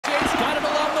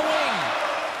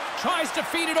Tries to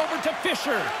feed it over to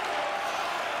Fisher.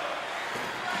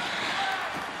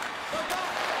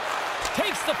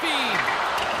 Takes the feed.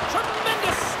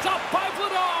 Tremendous stop by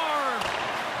Vladar.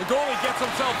 The goalie gets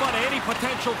himself out of any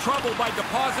potential trouble by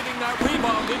depositing that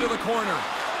rebound into the corner.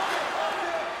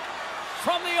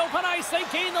 From the open ice, they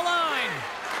gain the line.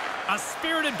 A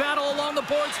spirited battle along the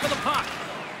boards for the puck.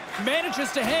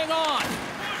 Manages to hang on.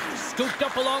 Scooped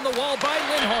up along the wall by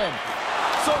Lindholm.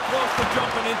 So close to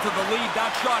jumping into the lead.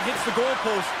 That shot hits the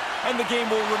goalpost, and the game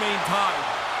will remain tied.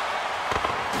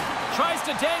 Tries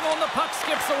to dangle, and the puck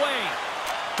skips away.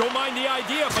 Don't mind the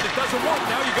idea, but it doesn't work.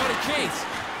 Now you got to chase.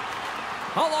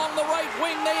 Along the right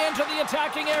wing, they enter the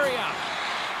attacking area.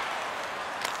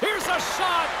 Here's a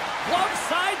shot. Glove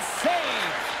side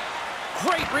save.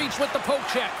 Great reach with the poke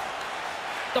check.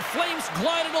 The Flames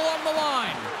glided along the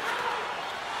line.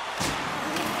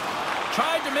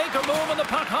 Tried to make a move, and the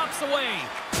puck hops away.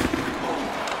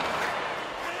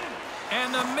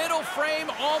 And the middle frame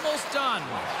almost done.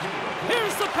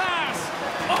 Here's the pass.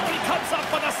 Oh, he comes up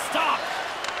with a stop.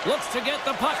 Looks to get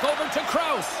the puck over to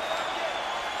Kraus.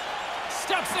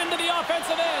 Steps into the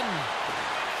offensive end.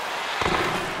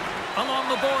 Along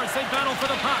the boards, they battle for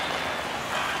the puck.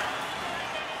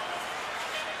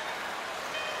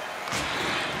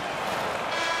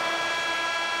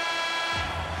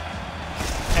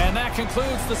 And that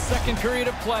concludes the second period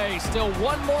of play. Still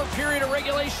one more period of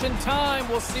regulation time.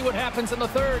 We'll see what happens in the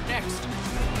third next.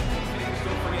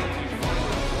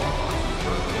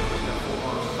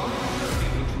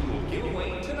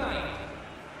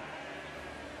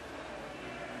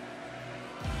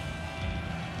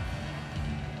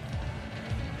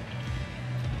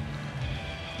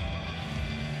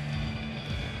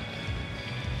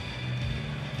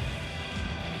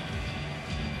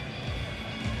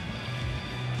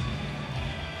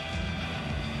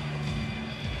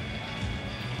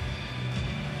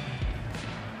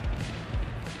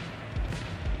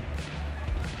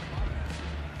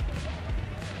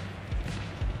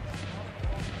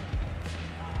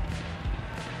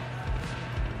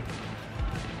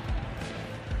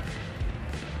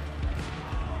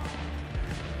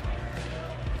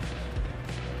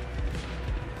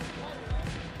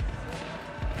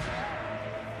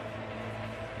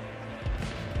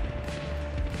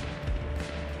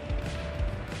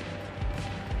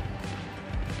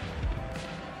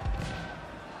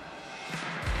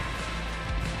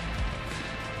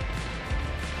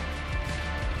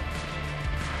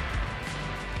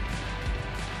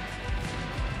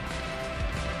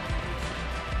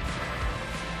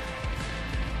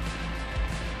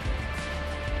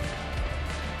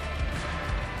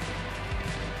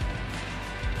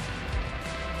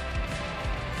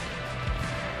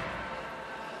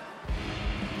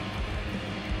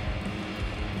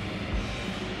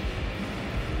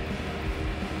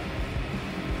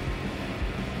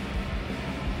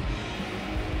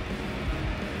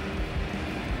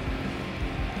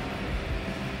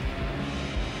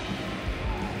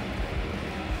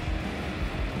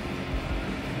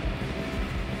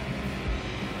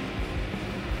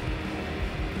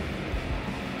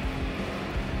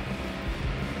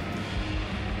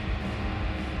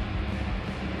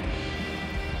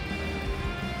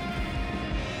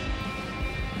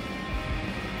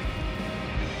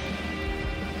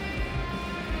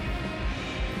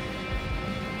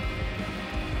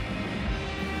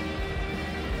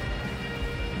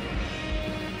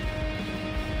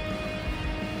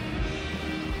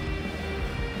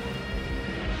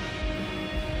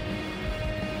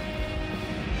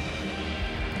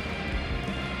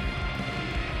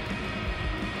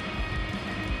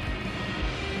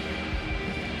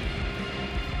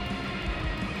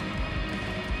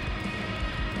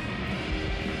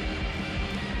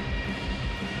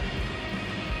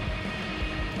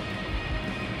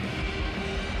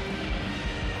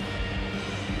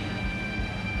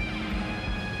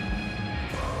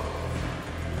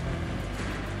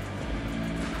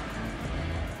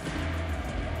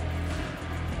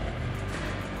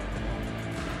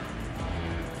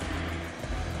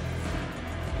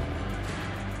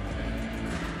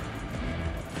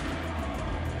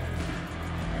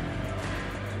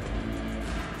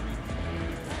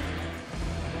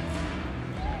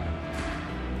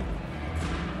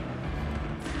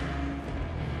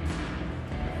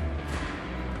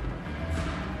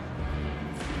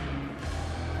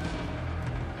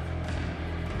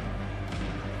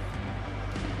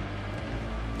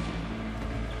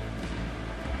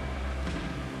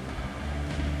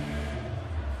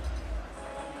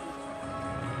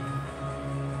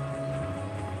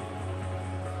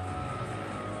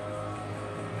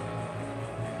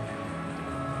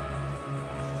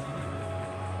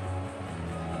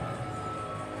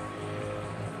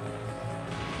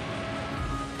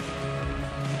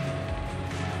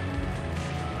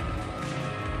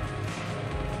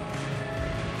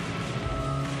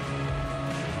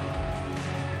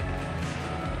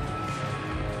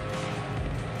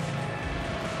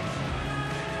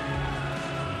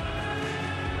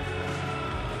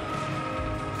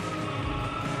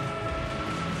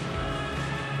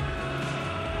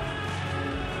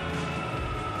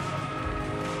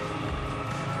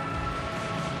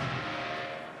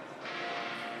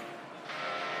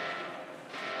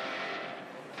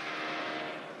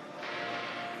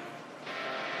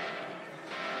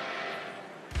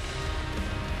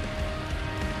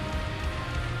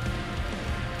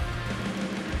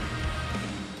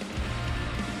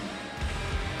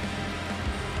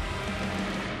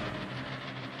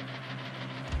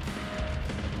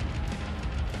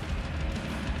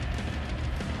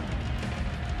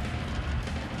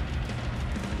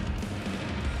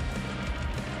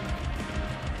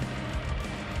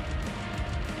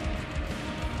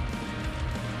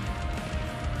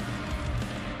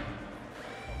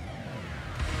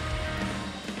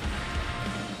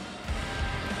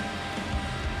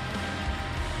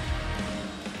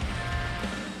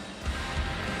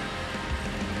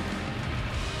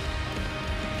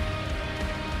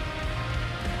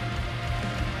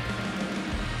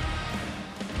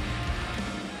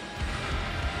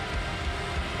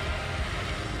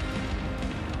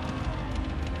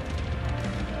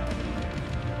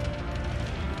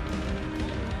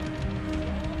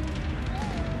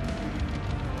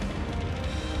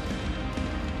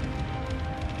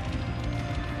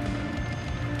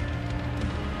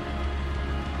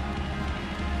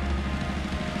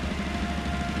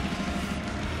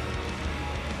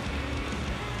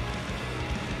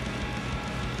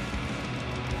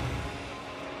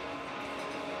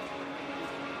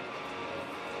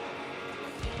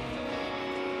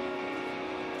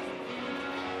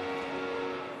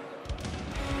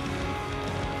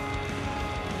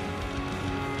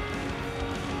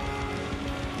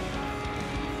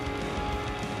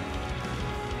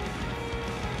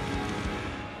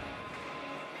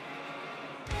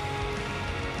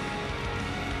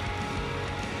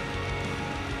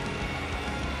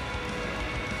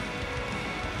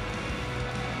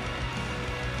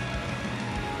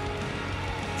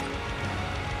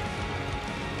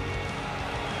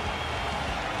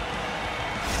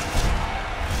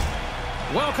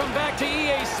 Welcome back to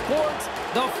EA Sports.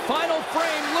 The final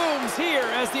frame looms here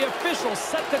as the officials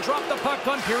set to drop the puck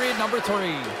on period number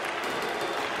 3.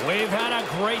 We've had a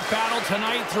great battle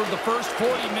tonight through the first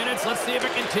 40 minutes. Let's see if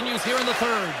it continues here in the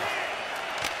third.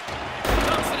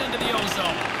 Dumps it into the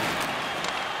O-zone.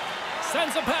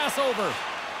 Sends a pass over.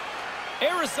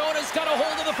 Arizona's got a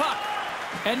hold of the puck.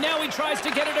 And now he tries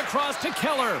to get it across to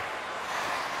Keller.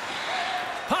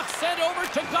 Puck sent over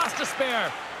to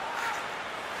Gostisbehere.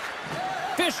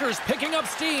 Fisher's picking up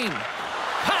steam.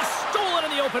 Pass stolen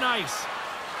in the open ice.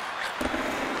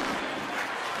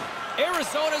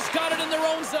 Arizona's got it in their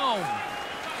own zone.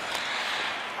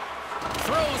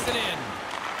 Throws it in.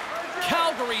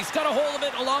 Calgary's got a hold of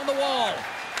it along the wall.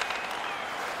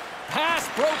 Pass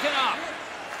broken up.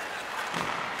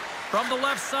 From the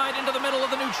left side into the middle of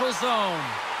the neutral zone.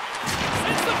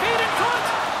 Sends the feed in front.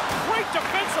 Great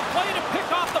defensive play to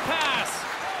pick off the pass.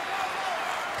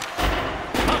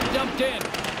 Dumped in.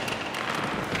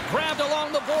 Grabbed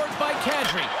along the boards by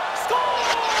Kadri.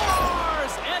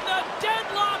 Scores! And the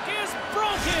deadlock is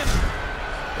broken.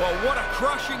 Well, what a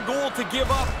crushing goal to give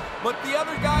up, but the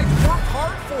other guys worked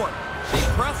hard for it. They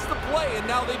pressed the play, and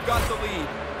now they've got the lead.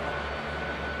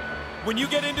 When you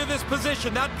get into this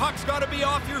position, that puck's got to be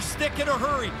off your stick in a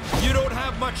hurry. You don't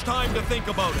have much time to think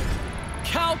about it.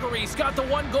 Calgary's got the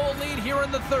 1-goal lead here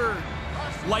in the third.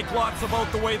 Like lots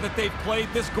about the way that they've played,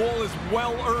 this goal is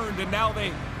well earned, and now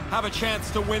they have a chance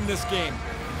to win this game.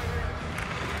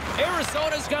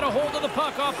 Arizona's got a hold of the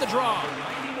puck off the draw.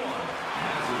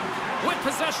 With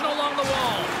possession along the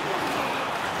wall.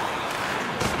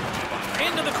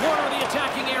 Into the corner of the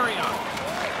attacking area.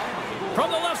 From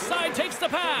the left side, takes the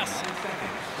pass.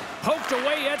 Poked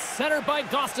away at center by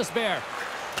Gostisbehere.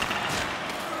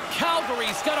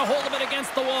 Calgary's got a hold of it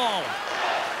against the wall.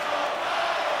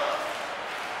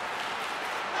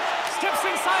 Steps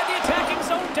inside the attacking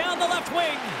zone down the left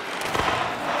wing.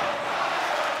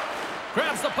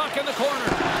 Grabs the puck in the corner.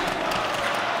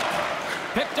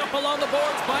 Picked up along the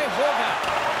boards by Horvat.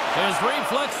 His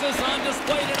reflexes on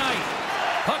display tonight.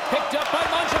 Puck picked up by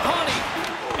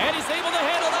Mangiapane. And he's able to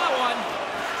handle that one.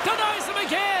 Denies him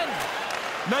again.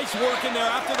 Nice work in there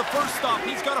after the first stop.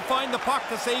 He's got to find the puck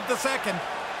to save the second.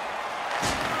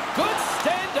 Good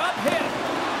stand-up hit.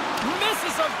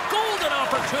 Misses a golden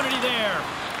opportunity there.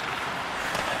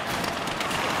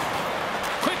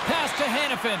 Pass to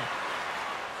Hanifin.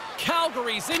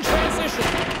 Calgary's in transition.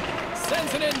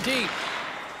 Sends it in deep.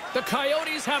 The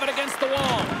Coyotes have it against the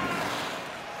wall.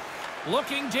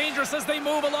 Looking dangerous as they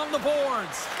move along the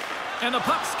boards. And the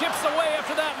puck skips away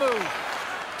after that move.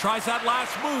 Tries that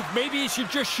last move. Maybe he should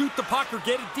just shoot the puck or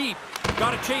get it deep.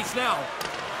 Got to chase now.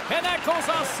 And that goes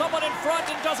off someone in front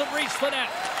and doesn't reach the net.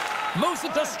 Moves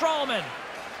it to Stralman.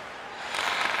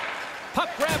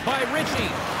 Puck grabbed by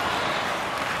Ritchie.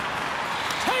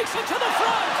 Takes it to the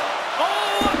front.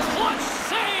 Oh, a clutch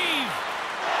save.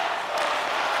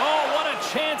 Oh, what a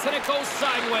chance, and it goes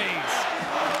sideways.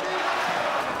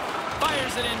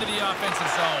 Fires it into the offensive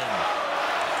zone.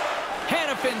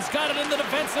 Hanifin's got it in the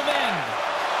defensive end.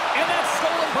 And that's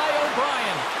stolen by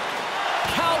O'Brien.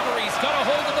 Calgary's got a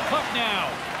hold of the puck now.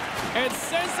 And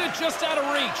sends it just out of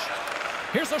reach.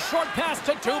 Here's a short pass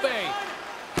to Dubé.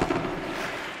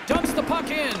 Dumps the puck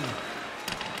in.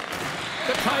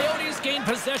 The Coyotes gain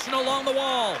possession along the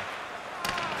wall.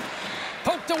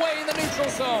 Poked away in the neutral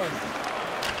zone.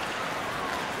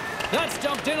 That's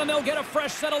dumped in, and they'll get a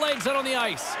fresh set of legs out on the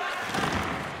ice.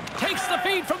 Takes the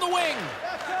feed from the wing.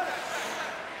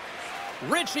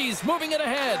 Ritchie's moving it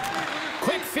ahead.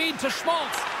 Quick feed to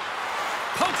Schmaltz.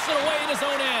 Pokes it away in his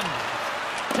own end.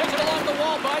 Taken along the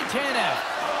wall by Tanev.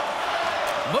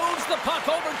 Moves the puck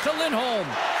over to Lindholm.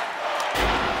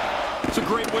 It's a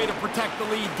great way to protect the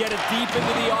lead. Get it deep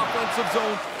into the offensive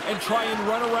zone and try and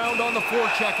run around on the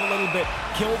forecheck a little bit.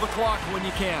 Kill the clock when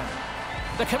you can.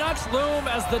 The Canucks loom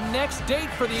as the next date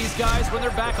for these guys when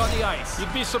they're back on the ice.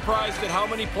 You'd be surprised at how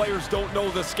many players don't know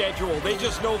the schedule. They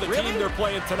just know the team they're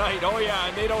playing tonight. Oh, yeah,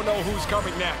 and they don't know who's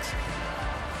coming next.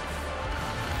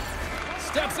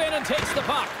 Steps in and takes the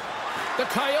puck. The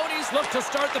Coyotes look to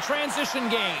start the transition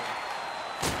game.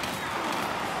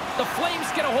 The Flames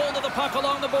get a hold of the puck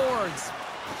along the boards.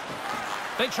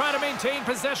 They try to maintain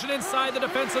possession inside the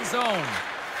defensive zone.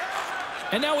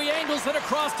 And now he angles it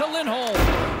across to Lindholm.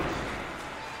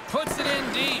 Puts it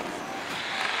in deep.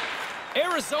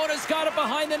 Arizona's got it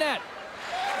behind the net.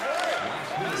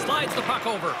 Slides the puck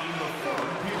over.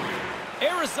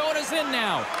 Arizona's in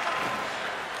now.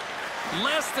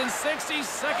 Less than 60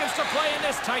 seconds to play in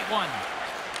this tight one.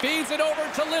 Feeds it over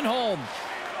to Lindholm.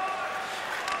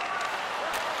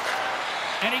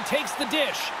 And he takes the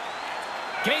dish.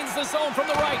 Gains the zone from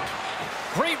the right.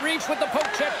 Great reach with the poke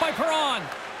check by Perron.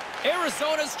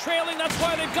 Arizona's trailing. That's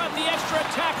why they've got the extra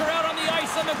attacker out on the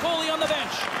ice and the goalie on the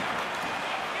bench.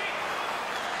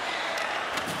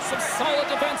 Some solid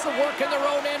defensive work in their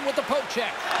own end with the poke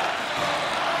check.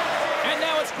 And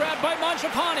now it's grabbed by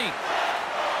Mangiapane.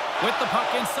 With the puck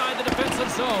inside the defensive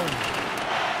zone.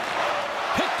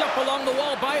 Picked up along the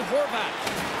wall by Horvat.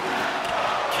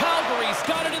 Calgary's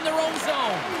got it in their own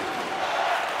zone.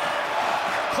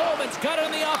 Coleman's got it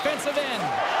on the offensive end.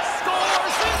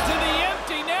 Scores into the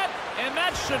empty net, and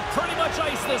that should pretty much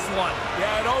ice this one.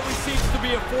 Yeah, it always seems to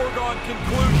be a foregone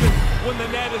conclusion when the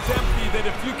net is empty that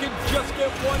if you can just get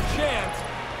one chance,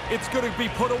 it's going to be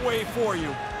put away for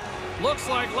you. Looks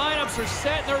like lineups are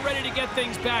set and they're ready to get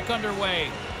things back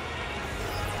underway.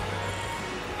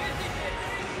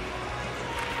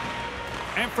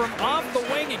 And from off the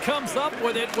wing, he comes up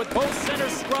with it with both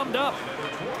centers scrummed up.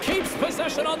 Keeps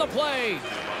possession on the play.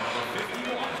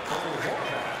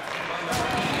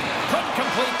 Couldn't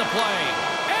complete the play.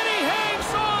 And he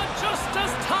hangs on just as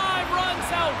time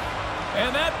runs out.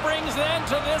 And that brings an end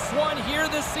to this one here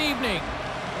this evening.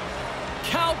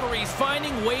 Calgary's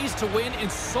finding ways to win in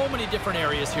so many different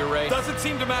areas here, Ray. Doesn't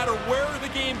seem to matter where the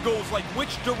game goes, like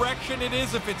which direction it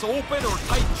is, if it's open or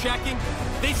tight checking.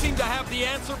 They seem to have the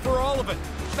answer for all of it.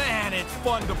 Man, it's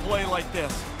fun to play like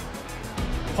this.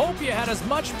 Hope you had as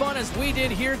much fun as we did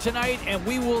here tonight, and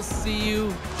we will see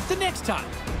you the next time.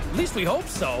 At least we hope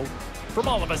so. From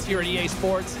all of us here at EA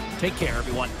Sports, take care,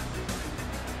 everyone.